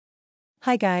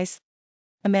Hi guys.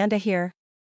 Amanda here.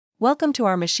 Welcome to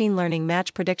our machine learning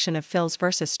match prediction of Phils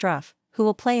versus Struff, who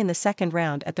will play in the second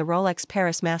round at the Rolex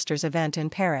Paris Masters event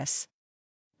in Paris.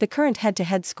 The current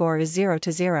head-to-head score is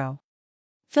 0-0.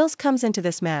 Phils comes into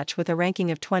this match with a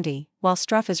ranking of 20, while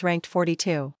Struff is ranked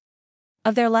 42.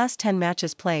 Of their last 10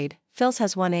 matches played, Phils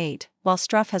has won 8, while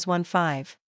Struff has won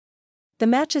 5. The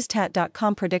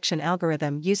matchesstat.com prediction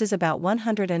algorithm uses about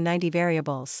 190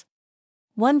 variables.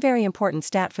 One very important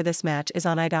stat for this match is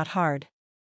on I.hard.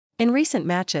 In recent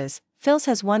matches, Phils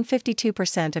has won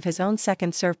 52% of his own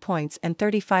second serve points and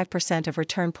 35% of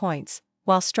return points,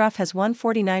 while Struff has won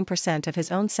 49% of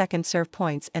his own second serve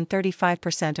points and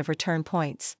 35% of return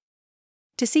points.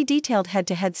 To see detailed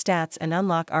head-to-head stats and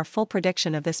unlock our full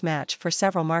prediction of this match for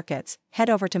several markets, head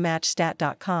over to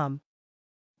matchstat.com.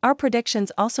 Our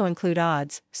predictions also include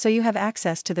odds, so you have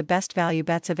access to the best value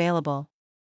bets available.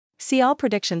 See all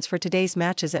predictions for today's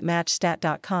matches at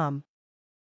matchstat.com.